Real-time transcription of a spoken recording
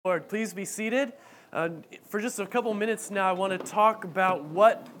Lord, please be seated. For just a couple minutes now, I want to talk about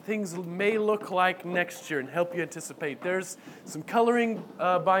what things may look like next year and help you anticipate. There's some coloring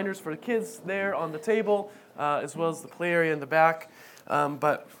binders for the kids there on the table, as well as the play area in the back.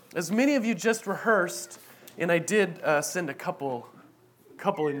 But as many of you just rehearsed, and I did send a couple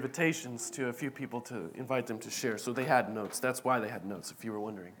invitations to a few people to invite them to share, so they had notes. That's why they had notes, if you were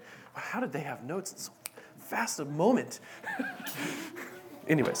wondering. How did they have notes in so fast a moment?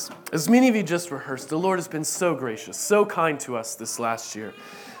 Anyways, as many of you just rehearsed, the Lord has been so gracious, so kind to us this last year.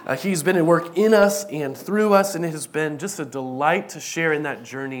 He's been at work in us and through us, and it has been just a delight to share in that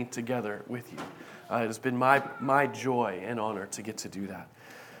journey together with you. It has been my joy and honor to get to do that.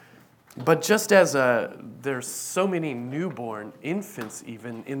 But just as there's so many newborn infants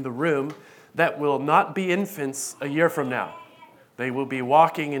even in the room that will not be infants a year from now. They will be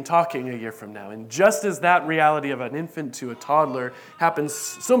walking and talking a year from now. And just as that reality of an infant to a toddler happens,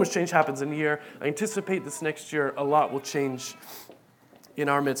 so much change happens in a year, I anticipate this next year a lot will change in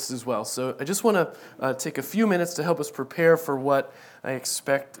our midst as well. So I just want to take a few minutes to help us prepare for what I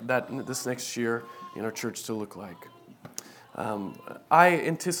expect that this next year in our church to look like. I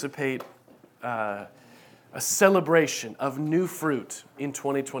anticipate a celebration of new fruit in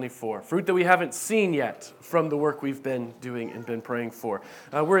 2024. Fruit that we haven't seen yet from the work we've been doing and been praying for.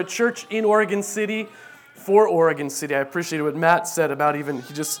 We're a church in Oregon City, for Oregon City. I appreciated what Matt said about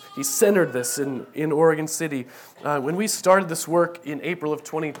he centered this in Oregon City. When we started this work in April of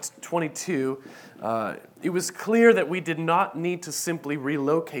 2022, it was clear that we did not need to simply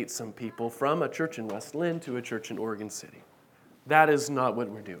relocate some people from a church in West Lynn to a church in Oregon City. That is not what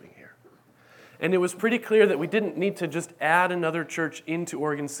we're doing here. And it was pretty clear that we didn't need to just add another church into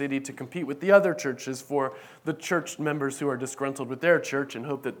Oregon City to compete with the other churches for the church members who are disgruntled with their church and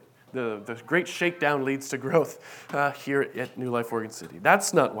hope that the great shakedown leads to growth here at New Life Oregon City.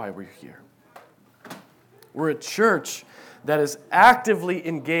 That's not why we're here. We're a church that is actively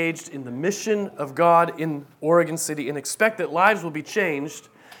engaged in the mission of God in Oregon City and expect that lives will be changed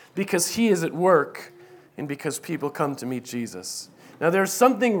because He is at work and because people come to meet Jesus. Now, there's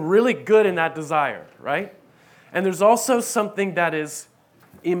something really good in that desire, right? And there's also something that is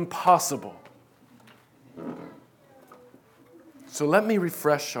impossible. So let me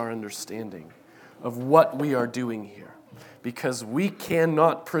refresh our understanding of what we are doing here, because we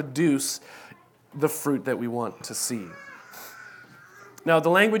cannot produce the fruit that we want to see. Now, the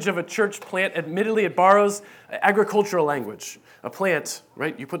language of a church plant, admittedly, it borrows agricultural language. A plant,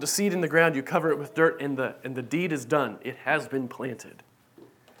 right? You put the seed in the ground, you cover it with dirt, and the deed is done. It has been planted.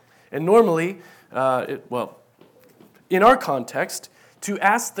 And normally, in our context, to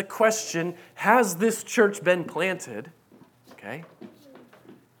ask the question, has this church been planted, okay,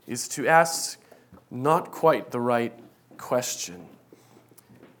 is to ask not quite the right question.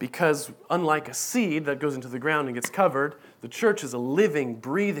 Because unlike a seed that goes into the ground and gets covered, the church is a living,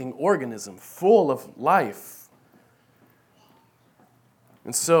 breathing organism full of life.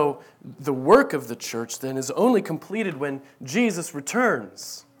 And so the work of the church then is only completed when Jesus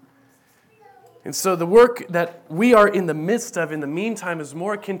returns. And so the work that we are in the midst of in the meantime is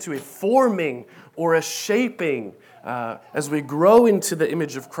more akin to a forming or a shaping as we grow into the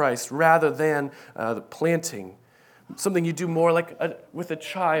image of Christ rather than the planting. Something you do more like with a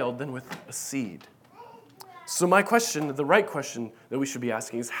child than with a seed. So my question, the right question that we should be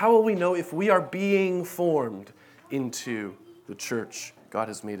asking is, how will we know if we are being formed into the church God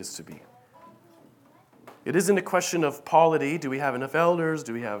has made us to be? It isn't a question of polity. Do we have enough elders?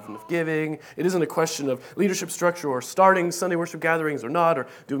 Do we have enough giving? It isn't a question of leadership structure or starting Sunday worship gatherings or not, or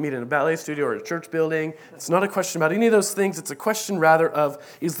do we meet in a ballet studio or a church building? It's not a question about any of those things. It's a question rather of,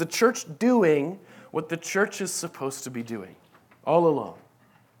 is the church doing what the church is supposed to be doing all along?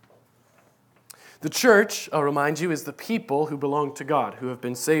 The church, I'll remind you, is the people who belong to God, who have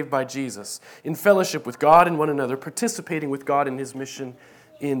been saved by Jesus, in fellowship with God and one another, participating with God in His mission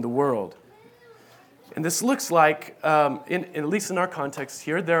in the world. And this looks like, at least in our context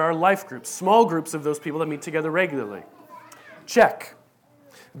here, there are life groups, small groups of those people that meet together regularly. Check.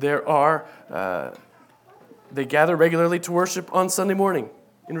 There are, they gather regularly to worship on Sunday morning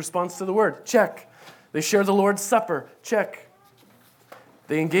in response to the Word. Check. They share the Lord's Supper. Check.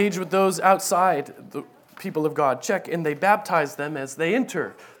 They engage with those outside the people of God. Check. And they baptize them as they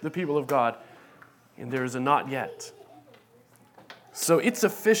enter the people of God. And there is a not yet. So it's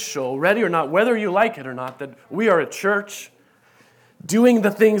official, ready or not, whether you like it or not, that we are a church doing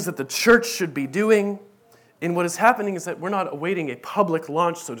the things that the church should be doing. And what is happening is that we're not awaiting a public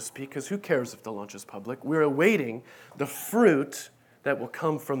launch, so to speak, because who cares if the launch is public? We're awaiting the fruit that will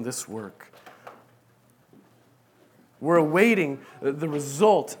come from this work. We're awaiting the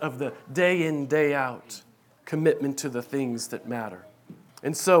result of the day in, day out commitment to the things that matter.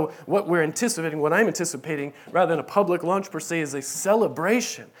 And so what I'm anticipating, rather than a public launch per se, is a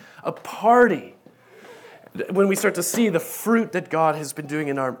celebration, a party, when we start to see the fruit that God has been doing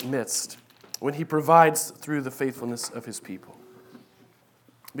in our midst, when he provides through the faithfulness of his people.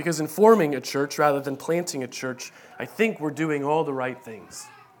 Because in forming a church rather than planting a church, I think we're doing all the right things.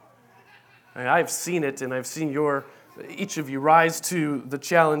 I've seen it, and I've seen each of you rise to the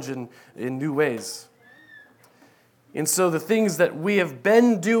challenge in new ways. And so the things that we have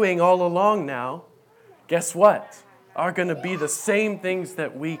been doing all along now, guess what? Are going to be the same things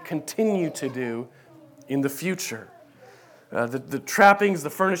that we continue to do in the future. The trappings, the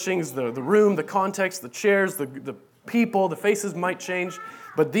furnishings, the room, the context, the chairs, the people, the faces might change,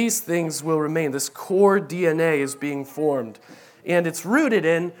 but these things will remain. This core DNA is being formed. And it's rooted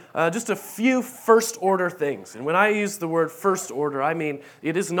in just a few first-order things. And when I use the word first order, I mean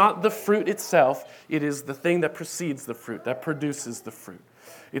it is not the fruit itself. It is the thing that precedes the fruit, that produces the fruit.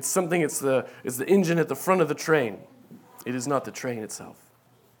 It's something, it's the engine at the front of the train. It is not the train itself.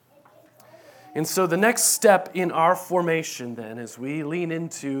 And so the next step in our formation then, as we lean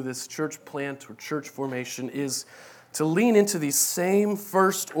into this church plant or church formation, is to lean into these same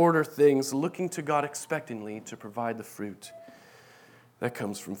first-order things, looking to God expectantly to provide the fruit that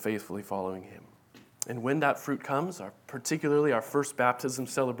comes from faithfully following him. And when that fruit comes, particularly our first baptism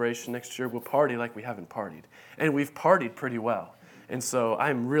celebration next year, we'll party like we haven't partied. And we've partied pretty well. And so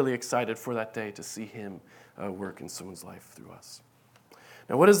I'm really excited for that day to see him work in someone's life through us.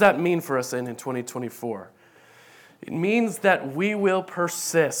 Now, what does that mean for us in 2024? It means that we will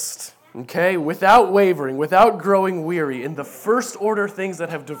persist, okay, without wavering, without growing weary. And the first order things that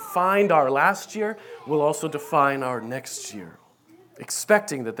have defined our last year will also define our next year,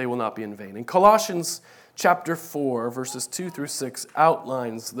 expecting that they will not be in vain. And Colossians chapter 4, verses 2 through 6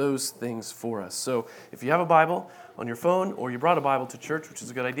 outlines those things for us. So if you have a Bible on your phone or you brought a Bible to church, which is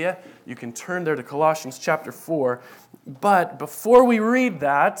a good idea, you can turn there to Colossians chapter 4. But before we read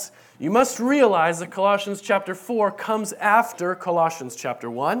that, you must realize that Colossians chapter 4 comes after Colossians chapter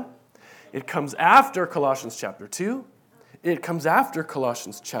 1. It comes after Colossians chapter 2. It comes after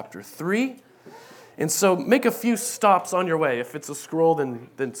Colossians chapter 3. And so make a few stops on your way. If it's a scroll,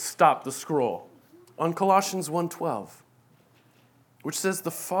 then stop the scroll. On Colossians 1:12, which says,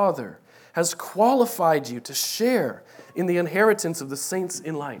 "The Father has qualified you to share in the inheritance of the saints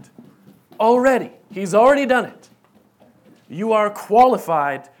in light." Already. He's already done it. You are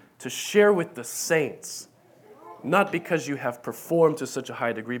qualified to share with the saints, not because you have performed to such a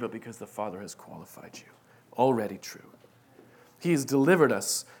high degree, but because the Father has qualified you. Already true. He has delivered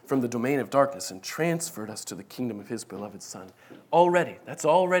us from the domain of darkness and transferred us to the kingdom of his beloved Son. Already. That's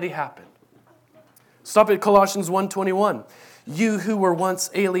already happened. Stop at Colossians 1:21. "You who were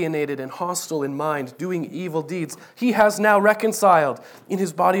once alienated and hostile in mind, doing evil deeds, he has now reconciled in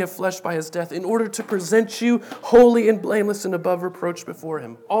his body of flesh by his death, in order to present you holy and blameless and above reproach before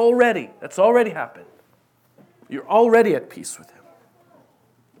him." Already. That's already happened. You're already at peace with him.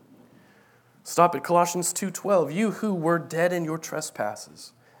 Stop at Colossians 2:12. "You who were dead in your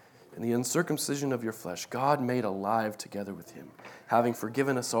trespasses and the uncircumcision of your flesh, God made alive together with him, having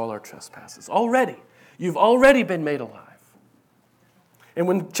forgiven us all our trespasses." Already. You've already been made alive. And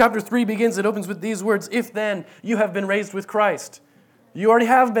when chapter 3 begins, it opens with these words, "If then you have been raised with Christ." You already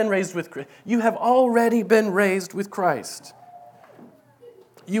have been raised with Christ. You have already been raised with Christ.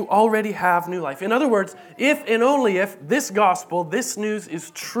 You already have new life. In other words, if and only if this gospel, this news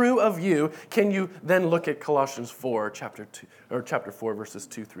is true of you, can you then look at Colossians 4, chapter 4, verses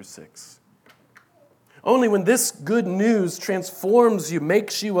 2 through 6. Only when this good news transforms you,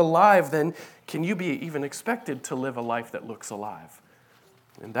 makes you alive, then can you be even expected to live a life that looks alive.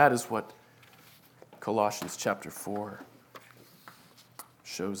 And that is what Colossians chapter 4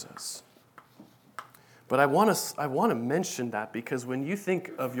 shows us. But I want to mention that because when you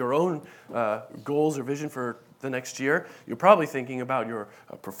think of your own goals or vision for the next year, you're probably thinking about your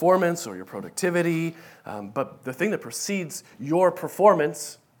performance or your productivity. But the thing that precedes your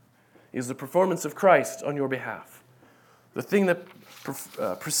performance is the performance of Christ on your behalf. The thing that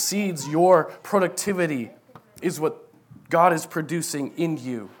precedes your productivity is what God is producing in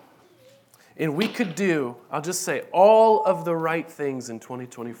you. And we could do, I'll just say, all of the right things in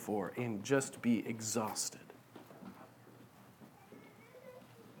 2024 and just be exhausted.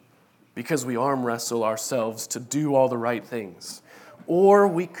 Because we arm wrestle ourselves to do all the right things. Or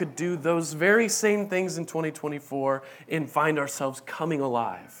we could do those very same things in 2024 and find ourselves coming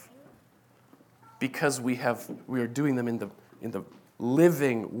alive. Because we are doing them in the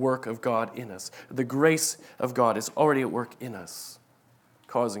living work of God in us. The grace of God is already at work in us,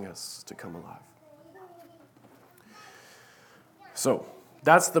 causing us to come alive. So,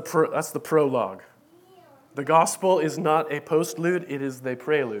 that's the prologue. The gospel is not a postlude, it is the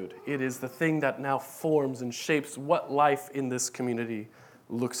prelude. It is the thing that now forms and shapes what life in this community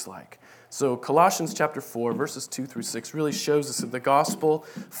looks like. So Colossians chapter 4, verses 2 through 6 really shows us that the gospel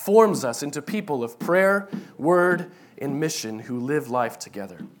forms us into people of prayer, word, and mission who live life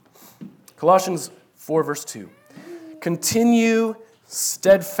together. Colossians 4, verse 2. Continue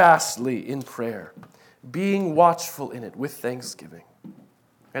steadfastly in prayer, being watchful in it with thanksgiving.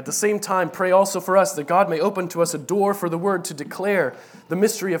 At the same time, pray also for us that God may open to us a door for the word to declare the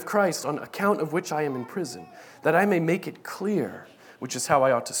mystery of Christ, on account of which I am in prison, that I may make it clear, which is how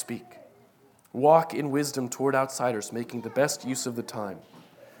I ought to speak. Walk in wisdom toward outsiders, making the best use of the time.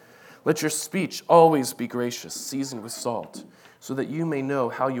 Let your speech always be gracious, seasoned with salt, so that you may know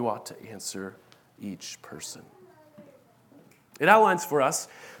how you ought to answer each person. It outlines for us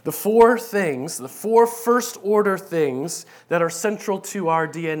the four first order things that are central to our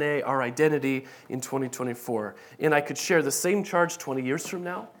DNA, our identity in 2024. And I could share the same charge 20 years from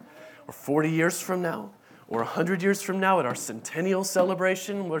now, or 40 years from now, or 100 years from now at our centennial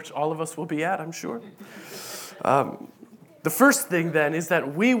celebration, which all of us will be at, I'm sure. The first thing then is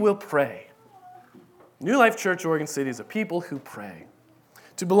that we will pray. New Life Church Oregon City is a people who pray.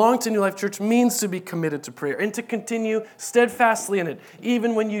 To belong to New Life Church means to be committed to prayer and to continue steadfastly in it,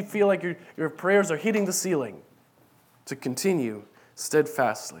 even when you feel like your prayers are hitting the ceiling. To continue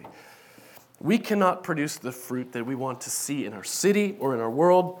steadfastly. We cannot produce the fruit that we want to see in our city or in our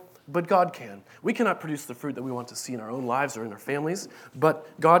world, but God can. We cannot produce the fruit that we want to see in our own lives or in our families, but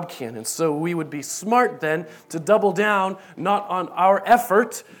God can. And so we would be smart then to double down not on our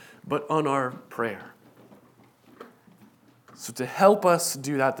effort, but on our prayer. So to help us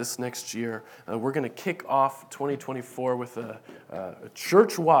do that this next year, we're going to kick off 2024 with a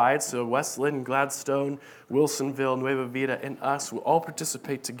church-wide, so West Lynn, Gladstone, Wilsonville, Nueva Vida, and us will all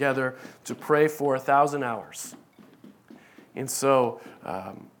participate together to pray for 1,000 hours. And so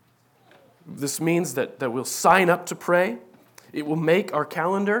this means that we'll sign up to pray. It will make our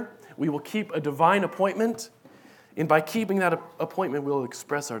calendar. We will keep a divine appointment. And by keeping that appointment, we'll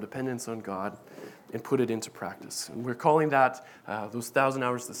express our dependence on God and put it into practice. And we're calling that, those 1,000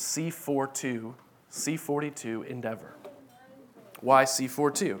 hours, the C42 endeavor. Why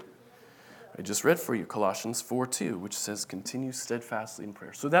C42? I just read for you Colossians 4:2, which says, continue steadfastly in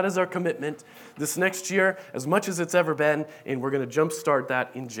prayer. So that is our commitment this next year, as much as it's ever been, and we're going to jumpstart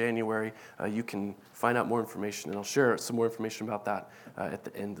that in January. You can find out more information, and I'll share some more information about that at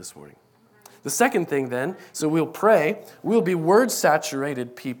the end this morning. The second thing then, so we'll pray, we'll be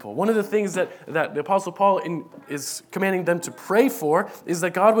word-saturated people. One of the things that the Apostle Paul is commanding them to pray for is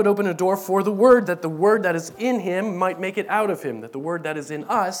that God would open a door for the word, that the word that is in him might make it out of him, that the word that is in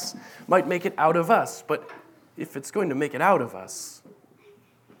us might make it out of us. But if it's going to make it out of us,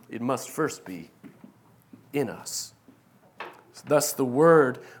 it must first be in us. Thus, the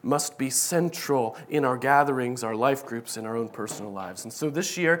word must be central in our gatherings, our life groups, and our own personal lives. And so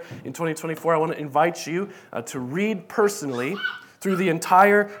this year, in 2024, I want to invite you to read personally through the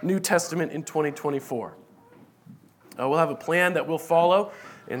entire New Testament in 2024. We'll have a plan that we'll follow,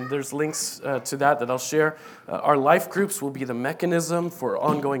 and there's links to that I'll share. Our life groups will be the mechanism for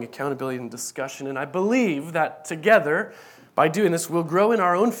ongoing accountability and discussion, and I believe that together, by doing this, we'll grow in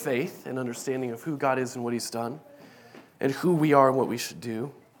our own faith and understanding of who God is and what he's done, and who we are and what we should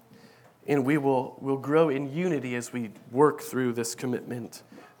do. And we'll grow in unity as we work through this commitment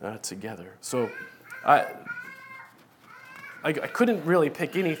together. So I couldn't really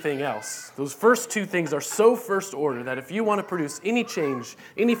pick anything else. Those first two things are so first order that if you want to produce any change,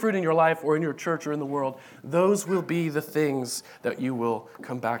 any fruit in your life or in your church or in the world, those will be the things that you will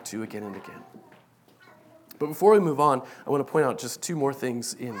come back to again and again. But before we move on, I want to point out just two more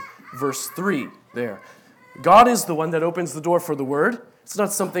things in verse 3 there. God is the one that opens the door for the word. It's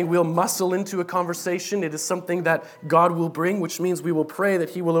not something we'll muscle into a conversation. It is something that God will bring, which means we will pray that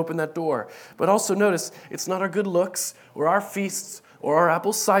he will open that door. But also notice, it's not our good looks or our feasts or our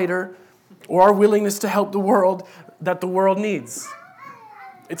apple cider or our willingness to help the world that the world needs.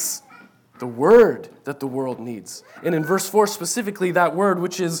 It's the word that the world needs. And in verse 4 specifically, that word,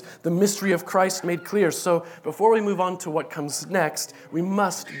 which is the mystery of Christ made clear. So before we move on to what comes next, we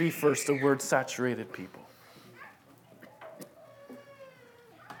must be first a word-saturated people.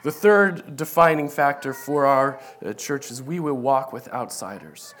 The third defining factor for our church is we will walk with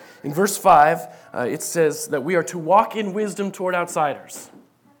outsiders. In verse 5, it says that we are to walk in wisdom toward outsiders.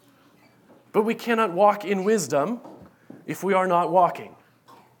 But we cannot walk in wisdom if we are not walking.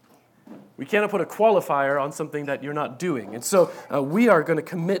 We cannot put a qualifier on something that you're not doing. And so we are going to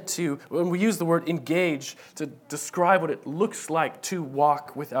commit to, when we use the word engage, to describe what it looks like to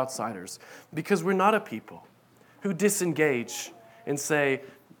walk with outsiders. Because we're not a people who disengage and say,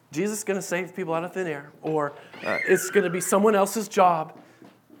 Jesus is going to save people out of thin air, or it's going to be someone else's job.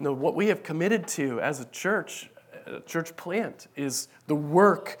 No, what we have committed to as a church plant, is the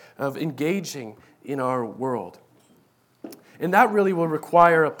work of engaging in our world. And that really will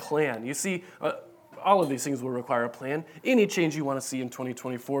require a plan. You see, all of these things will require a plan. Any change you want to see in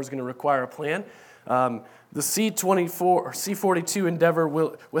 2024 is going to require a plan. The C24 or C42 endeavor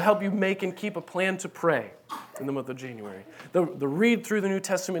will help you make and keep a plan to pray in the month of January. The read through the New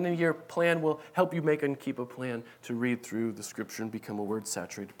Testament in a year plan will help you make and keep a plan to read through the Scripture and become a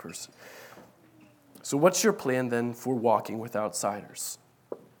word-saturated person. So what's your plan then for walking with outsiders?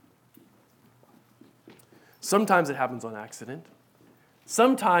 Sometimes it happens on accident.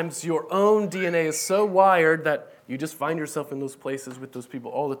 Sometimes your own DNA is so wired that you just find yourself in those places with those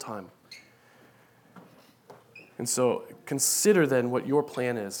people all the time. And so consider then what your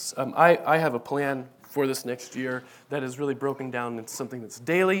plan is. I have a plan for this next year that is really broken down into something that's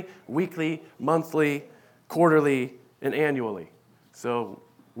daily, weekly, monthly, quarterly, and annually. So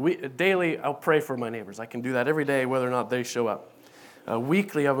daily, I'll pray for my neighbors. I can do that every day, whether or not they show up.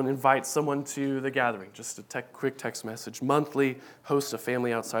 Weekly, I would invite someone to the gathering, just a quick text message. Monthly, host a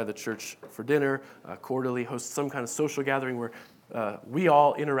family outside the church for dinner. Quarterly, host some kind of social gathering where we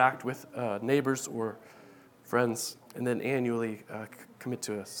all interact with neighbors or friends. And then annually, commit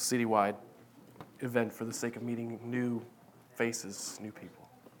to a citywide event for the sake of meeting new faces, new people.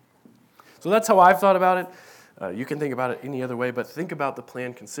 So that's how I've thought about it. You can think about it any other way, but think about the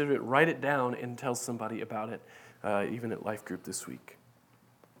plan, consider it, write it down, and tell somebody about it. Even at Life Group this week.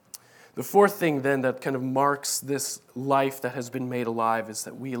 The fourth thing then that kind of marks this life that has been made alive is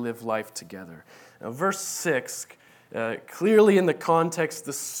that we live life together. Now, verse 6, clearly in the context,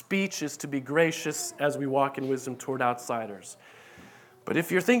 the speech is to be gracious as we walk in wisdom toward outsiders. But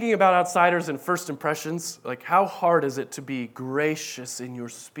if you're thinking about outsiders and first impressions, like how hard is it to be gracious in your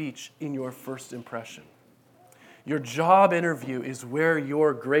speech, in your first impression? Your job interview is where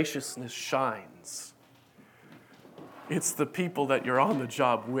your graciousness shines. It's the people that you're on the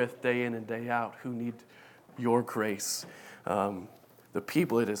job with day in and day out who need your grace. The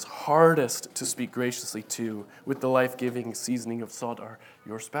people it is hardest to speak graciously to with the life-giving seasoning of salt are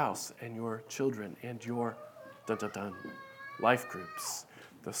your spouse and your children and your life groups.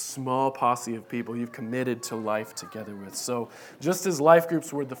 The small posse of people you've committed to life together with. So just as life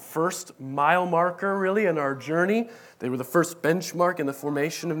groups were the first mile marker really in our journey, they were the first benchmark in the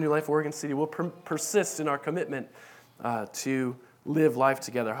formation of New Life Oregon City, we'll persist in our commitment to live life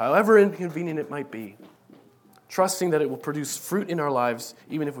together, however inconvenient it might be, trusting that it will produce fruit in our lives,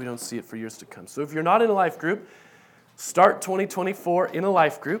 even if we don't see it for years to come. So if you're not in a life group, start 2024 in a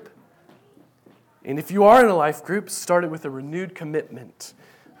life group. And if you are in a life group, start it with a renewed commitment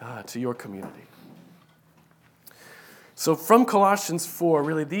to your community. So from Colossians 4,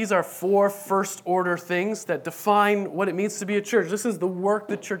 really, these are 4 first-order things that define what it means to be a church. This is the work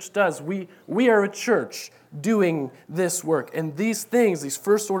the church does. We are a church doing this work. And these things, these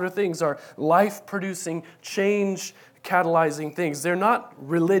first-order things, are life-producing, change-catalyzing things. They're not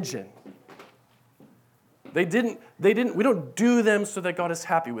religion. We don't do them so that God is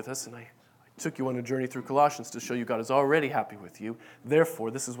happy with us. And I took you on a journey through Colossians to show you God is already happy with you.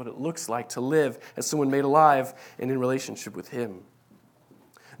 Therefore, this is what it looks like to live as someone made alive and in relationship with Him.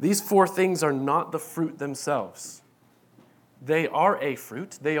 These 4 things are not the fruit themselves. They are a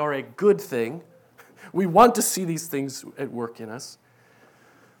fruit. They are a good thing. We want to see these things at work in us.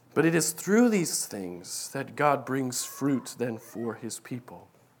 But it is through these things that God brings fruit then for His people.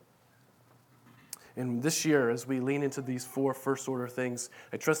 And this year, as we lean into these 4 first-order things,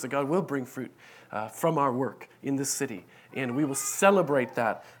 I trust that God will bring fruit from our work in this city. And we will celebrate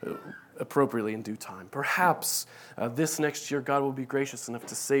that appropriately in due time. Perhaps this next year, God will be gracious enough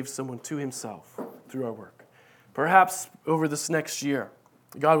to save someone to Himself through our work. Perhaps over this next year,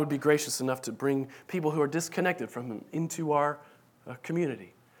 God would be gracious enough to bring people who are disconnected from Him into our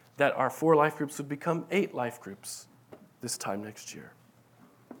community. That our 4 life groups would become 8 life groups this time next year.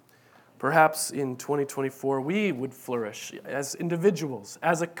 Perhaps in 2024, we would flourish as individuals,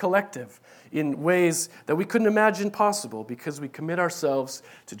 as a collective, in ways that we couldn't imagine possible because we commit ourselves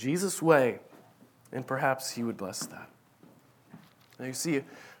to Jesus' way, and perhaps He would bless that. Now you see,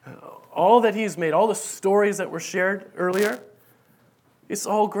 all that He's made, all the stories that were shared earlier, it's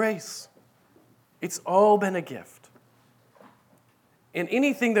all grace. It's all been a gift. And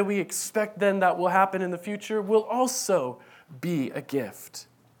anything that we expect then that will happen in the future will also be a gift.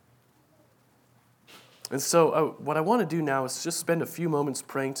 And so what I want to do now is just spend a few moments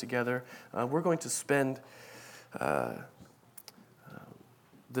praying together. We're going to spend the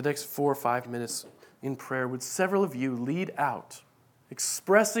next 4 or 5 minutes in prayer. Would several of you lead out,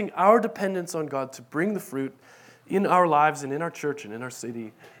 expressing our dependence on God to bring the fruit in our lives and in our church and in our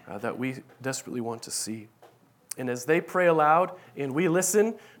city that we desperately want to see. And as they pray aloud and we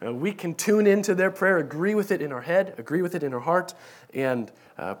listen, we can tune into their prayer, agree with it in our head, agree with it in our heart, and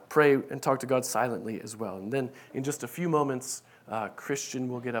pray and talk to God silently as well. And then in just a few moments, Christian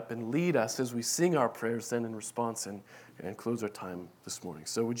will get up and lead us as we sing our prayers then in response and close our time this morning.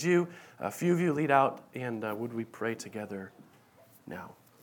 So would you, a few of you lead out, and would we pray together now?